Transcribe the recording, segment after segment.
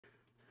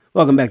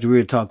Welcome back to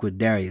Real Talk with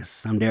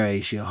Darius. I'm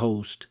Darius, your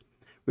host.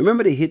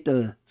 Remember to hit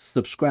the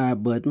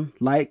subscribe button,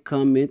 like,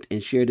 comment,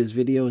 and share this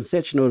video, and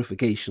set your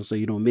notifications so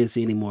you don't miss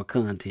any more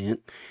content.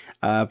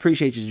 I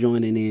appreciate you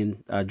joining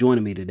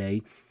me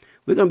today.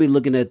 We're going to be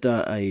looking at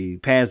a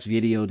past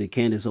video that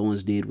Candace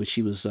Owens did when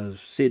she was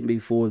sitting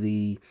before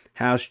the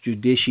House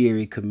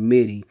Judiciary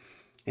Committee,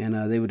 and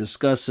they were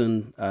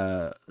discussing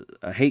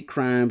hate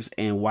crimes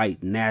and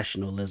white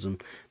nationalism.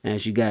 And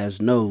as you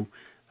guys know,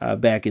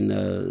 back in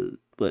the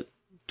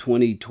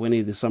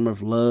 2020, the summer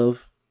of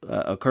love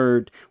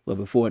occurred.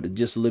 Well,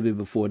 just a little bit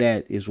before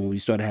that is when we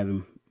started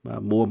having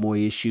more and more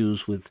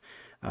issues with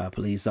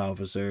police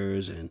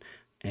officers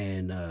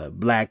and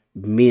black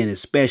men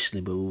especially,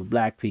 but with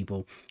black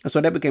people. And so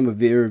that became a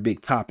very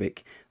big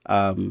topic.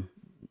 In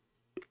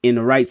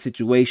the right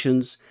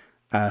situations,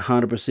 I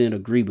 100%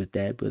 agree with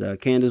that.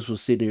 But Candace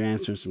was sitting here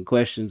answering some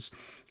questions,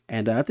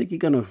 and I think you're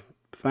going to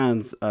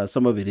find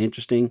some of it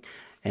interesting.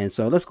 And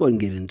so let's go ahead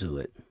and get into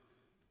it.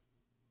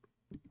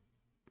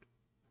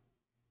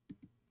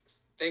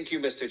 Thank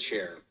you, Mr.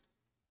 Chair.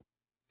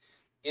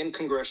 In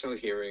congressional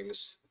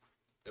hearings,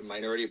 the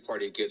minority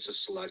party gets to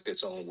select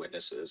its own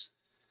witnesses.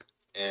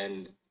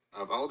 And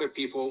of all the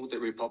people that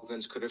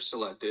Republicans could have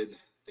selected,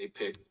 they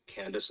picked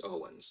Candace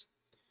Owens.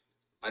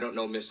 I don't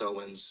know Miss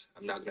Owens.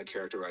 I'm not going to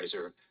characterize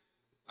her.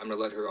 I'm going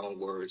to let her own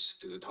words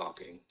do the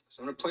talking.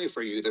 So I'm going to play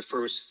for you the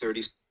first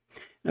 30.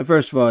 Now,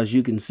 first of all, as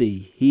you can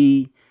see,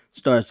 he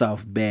starts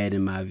off bad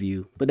in my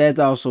view. But that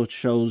also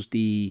shows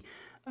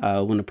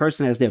when a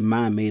person has their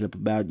mind made up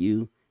about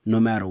you, no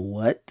matter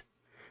what,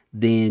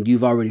 then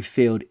you've already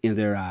failed in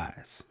their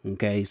eyes.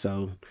 Okay,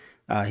 so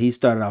he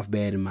started off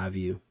bad in my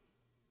view.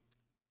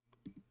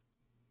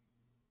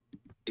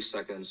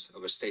 Seconds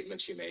of a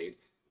statement she made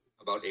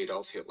about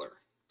Adolf Hitler.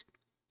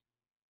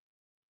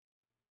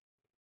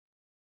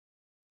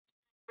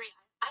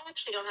 I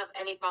actually don't have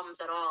any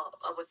problems at all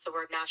with the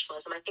word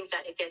nationalism. I think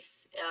that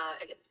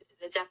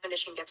the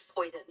definition gets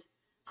poisoned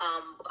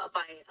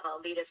by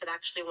elitists that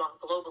actually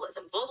want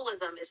globalism.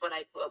 Globalism is what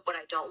I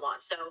don't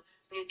want. So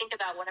when you think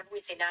about, whenever we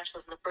say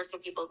nationalism, the first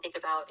thing people think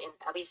about,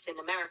 at least in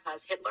America,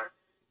 is Hitler.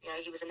 You know,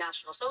 he was a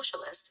National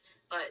Socialist.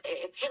 But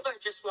if Hitler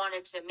just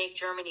wanted to make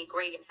Germany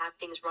great and have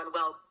things run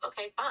well,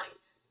 okay, fine.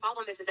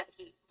 Problem is that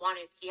he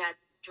had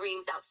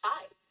dreams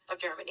outside of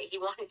Germany. He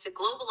wanted to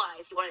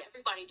globalize. He wanted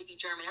everybody to be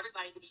German,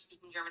 everybody to be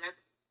speaking German.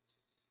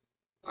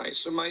 All right,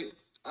 so my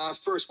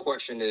first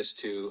question is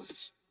to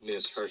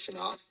Ms.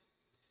 Hirschenoff.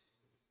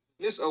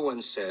 Ms.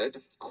 Owens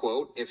said,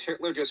 quote, if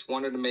Hitler just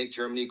wanted to make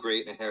Germany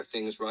great and have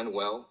things run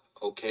well,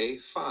 okay,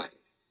 fine.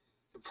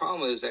 The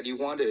problem is that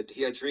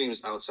he had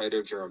dreams outside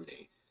of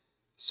Germany.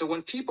 So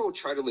when people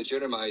try to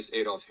legitimize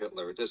Adolf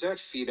Hitler, does that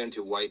feed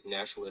into white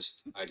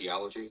nationalist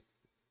ideology?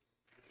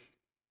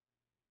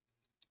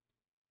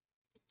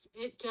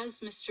 It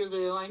does, Mr.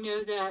 Lieu. I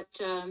know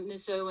that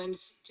Ms.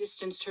 Owens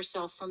distanced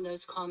herself from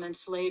those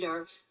comments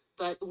later,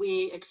 but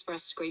we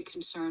expressed great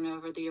concern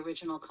over the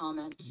original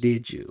comments.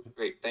 Did you?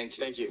 Great, thank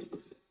you. Thank you.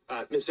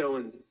 Ms.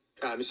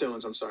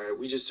 Owens, I'm sorry.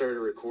 We just started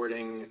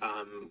recording.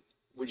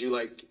 Would you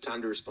like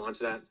time to respond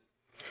to that?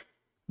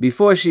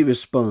 Before she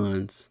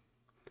responds,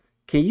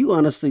 can you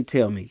honestly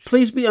tell me?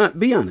 Please be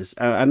honest.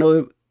 I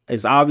know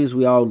it's obvious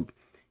we all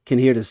can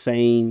hear the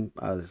same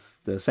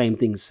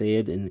thing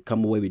said and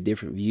come away with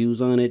different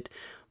views on it.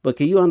 But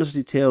can you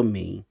honestly tell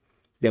me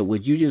that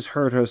what you just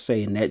heard her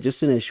say in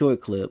that short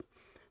clip,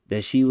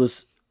 that she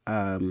was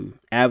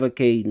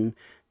advocating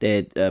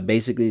that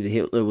basically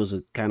Hitler was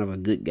a kind of a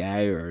good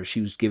guy, or she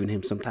was giving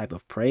him some type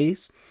of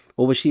praise,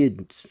 or was she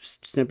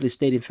simply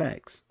stating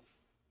facts?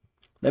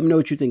 Let me know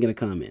what you think in the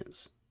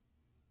comments.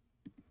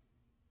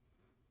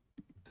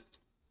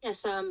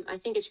 Yes, I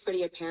think it's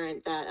pretty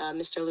apparent that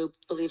Mr. Lieu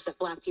believes that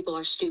Black people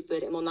are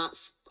stupid and will not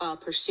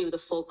pursue the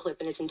full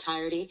clip in its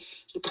entirety.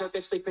 He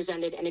purposely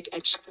presented an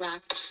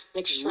extracted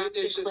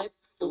clip.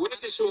 The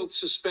witness will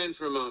suspend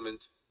for a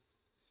moment.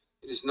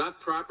 It is not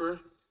proper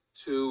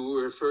to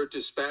refer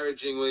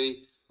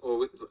disparagingly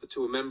or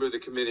to a member of the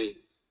committee.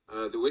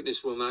 The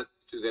witness will not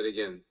do that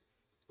again.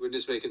 The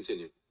witness may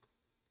continue.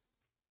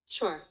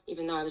 Sure,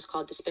 even though I was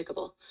called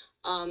despicable.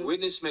 The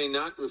witness may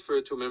not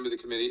refer to a member of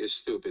the committee as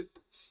stupid.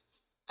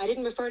 I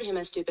didn't refer to him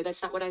as stupid.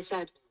 That's not what I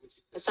said.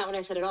 That's not what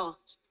I said at all.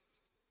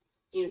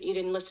 You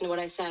didn't listen to what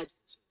I said.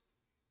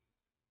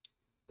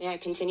 May I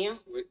continue?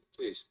 Wait,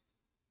 please.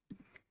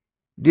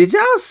 Did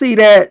y'all see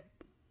that?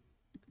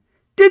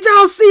 Did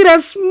y'all see that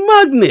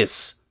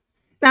smugness?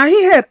 Now,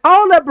 he had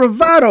all that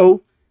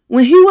bravado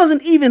when he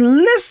wasn't even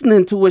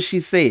listening to what she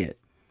said.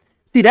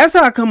 See, that's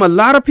how come a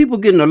lot of people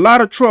get in a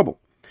lot of trouble.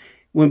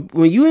 When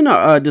you're in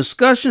a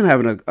discussion,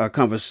 having a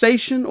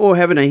conversation, or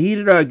having a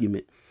heated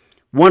argument,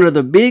 one of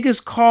the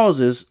biggest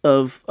causes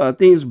of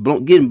things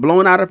getting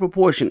blown out of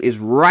proportion is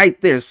right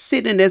there,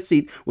 sitting in that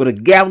seat with a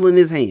gavel in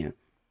his hand.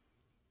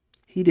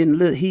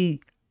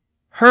 He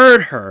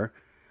heard her,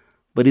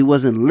 but he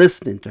wasn't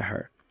listening to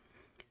her.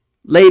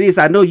 Ladies,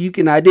 I know you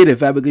can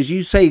identify because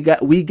you say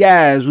we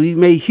guys, we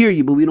may hear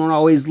you, but we don't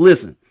always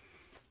listen.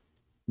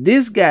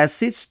 This guy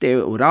sits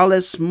there with all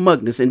that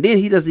smugness, and then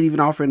he doesn't even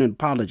offer an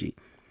apology.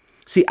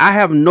 See, I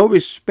have no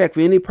respect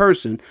for any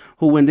person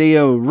who, when they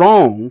are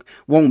wrong,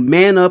 won't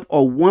man up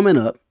or woman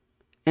up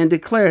and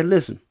declare,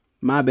 listen,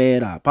 my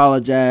bad, I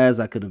apologize,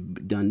 I could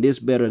have done this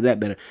better, that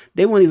better.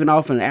 They won't even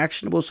offer an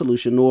actionable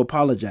solution nor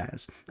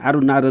apologize. I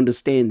do not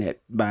understand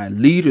that, by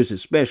leaders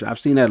especially. I've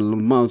seen that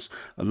amongst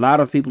a lot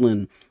of people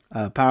in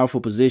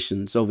powerful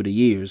positions over the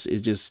years.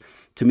 It's just,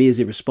 to me, is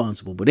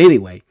irresponsible. But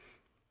anyway,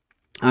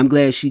 I'm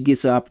glad she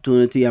gets the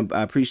opportunity. I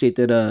appreciate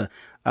that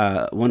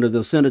one of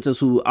those senators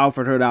who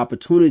offered her the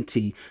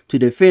opportunity to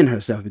defend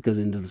herself, because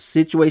in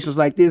situations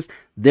like this,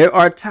 there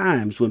are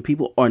times when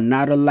people are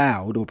not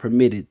allowed or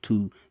permitted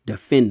to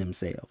defend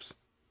themselves.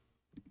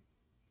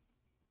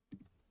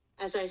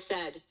 As I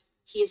said,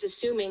 he is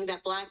assuming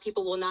that Black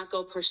people will not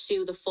go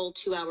pursue the full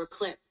 2-hour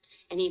clip.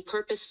 And he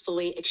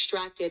purposefully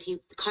extracted,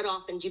 he cut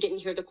off, and you didn't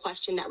hear the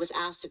question that was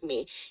asked of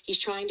me. He's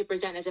trying to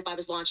present as if I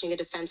was launching a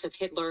defense of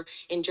Hitler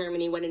in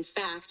Germany, when in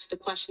fact, the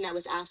question that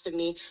was asked of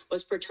me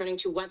was pertaining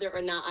to whether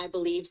or not I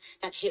believed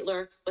that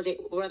Hitler was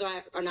whether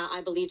or not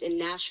I believed in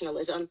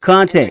nationalism.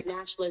 Context. And that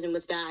nationalism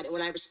was bad. And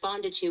what I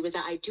responded to was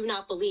that I do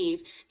not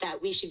believe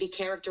that we should be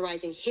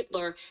characterizing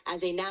Hitler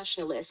as a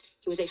nationalist.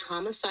 He was a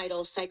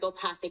homicidal,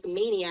 psychopathic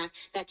maniac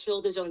that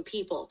killed his own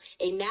people.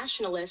 A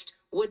nationalist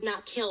would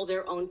not kill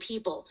their own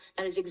people.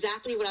 That is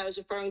exactly what I was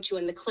referring to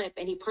in the clip,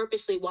 and he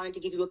purposely wanted to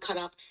give you a cut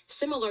up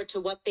similar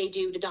to what they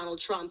do to Donald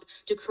Trump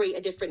to create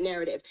a different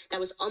narrative. That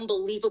was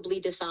unbelievably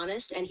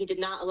dishonest, and he did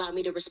not allow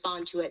me to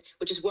respond to it,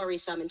 which is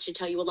worrisome and should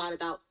tell you a lot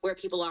about where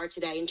people are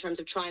today in terms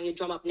of trying to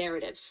drum up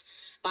narratives.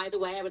 By the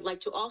way, I would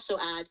like to also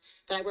add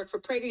that I work for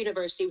Prager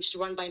University, which is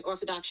run by an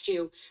Orthodox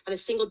Jew. Not a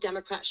single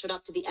Democrat showed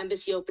up to the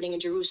embassy opening in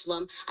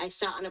Jerusalem. I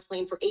sat on a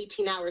plane for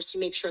 18 hours to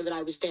make sure that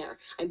I was there.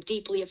 I'm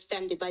deeply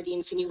offended by the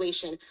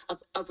insinuation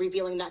of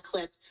revealing that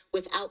clip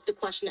without the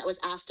question that was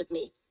asked of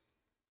me.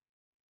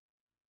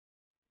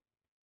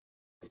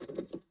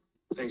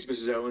 Thanks,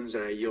 Mrs. Owens,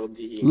 and I yield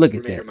the Look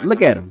at that.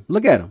 Look at him.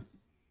 Look at him.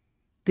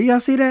 Do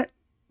y'all see that?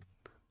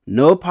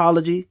 No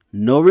apology,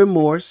 no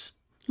remorse.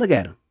 Look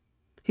at him.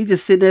 He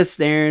just sitting there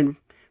staring,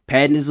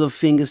 patting his little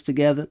fingers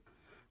together.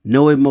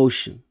 No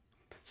emotion.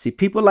 See,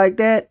 people like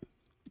that,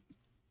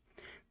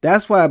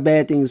 that's why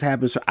bad things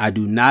happen. So I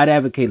do not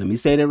advocate, let me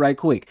say that right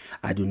quick.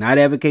 I do not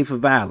advocate for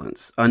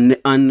violence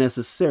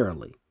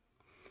unnecessarily.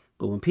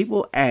 But when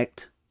people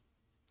act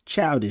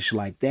childish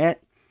like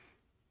that,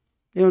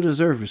 they don't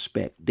deserve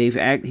respect.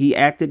 He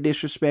acted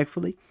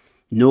disrespectfully,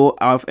 and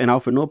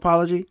offered no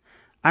apology.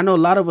 I know a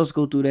lot of us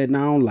go through that in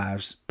our own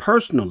lives.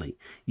 Personally,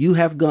 you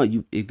have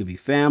gone, it could be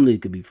family,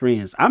 it could be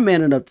friends. I'm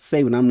man enough to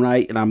say when I'm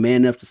right, and I'm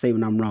man enough to say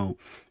when I'm wrong.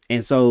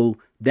 And so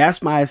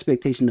that's my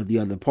expectation of the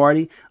other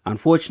party.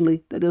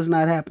 Unfortunately, that does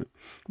not happen.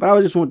 But I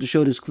just want to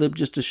show this clip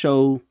just to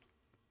show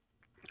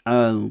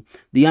the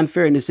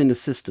unfairness in the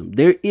system.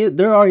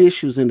 There are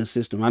issues in the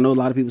system. I know a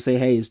lot of people say,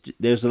 hey,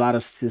 there's a lot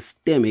of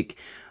systemic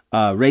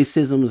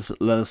racism,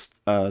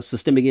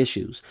 systemic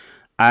issues.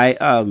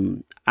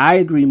 I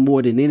agree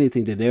more than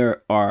anything that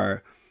there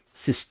are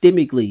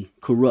systemically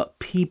corrupt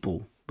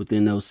people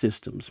within those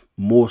systems,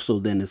 more so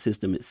than the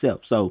system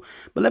itself. So,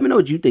 but let me know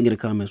what you think in the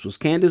comments. Was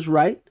Candace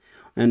right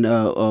and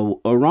or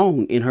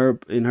wrong in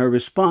her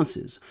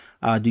responses?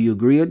 Do you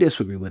agree or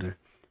disagree with her?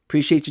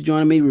 Appreciate you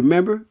joining me.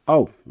 Remember,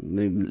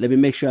 let me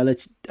make sure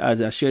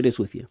I share this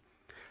with you.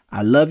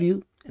 I love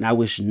you, and I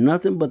wish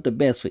nothing but the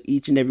best for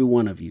each and every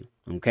one of you.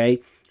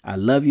 Okay. I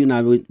love you, and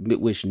I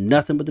wish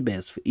nothing but the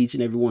best for each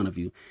and every one of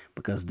you,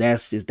 because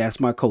that's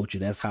my culture.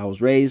 That's how I was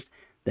raised.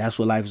 That's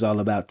what life is all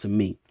about to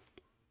me.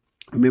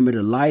 Remember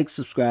to like,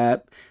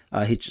 subscribe,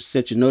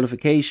 set your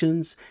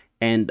notifications,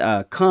 and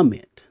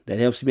comment. That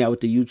helps me out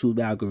with the YouTube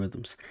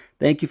algorithms.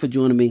 Thank you for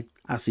joining me.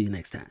 I'll see you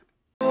next time.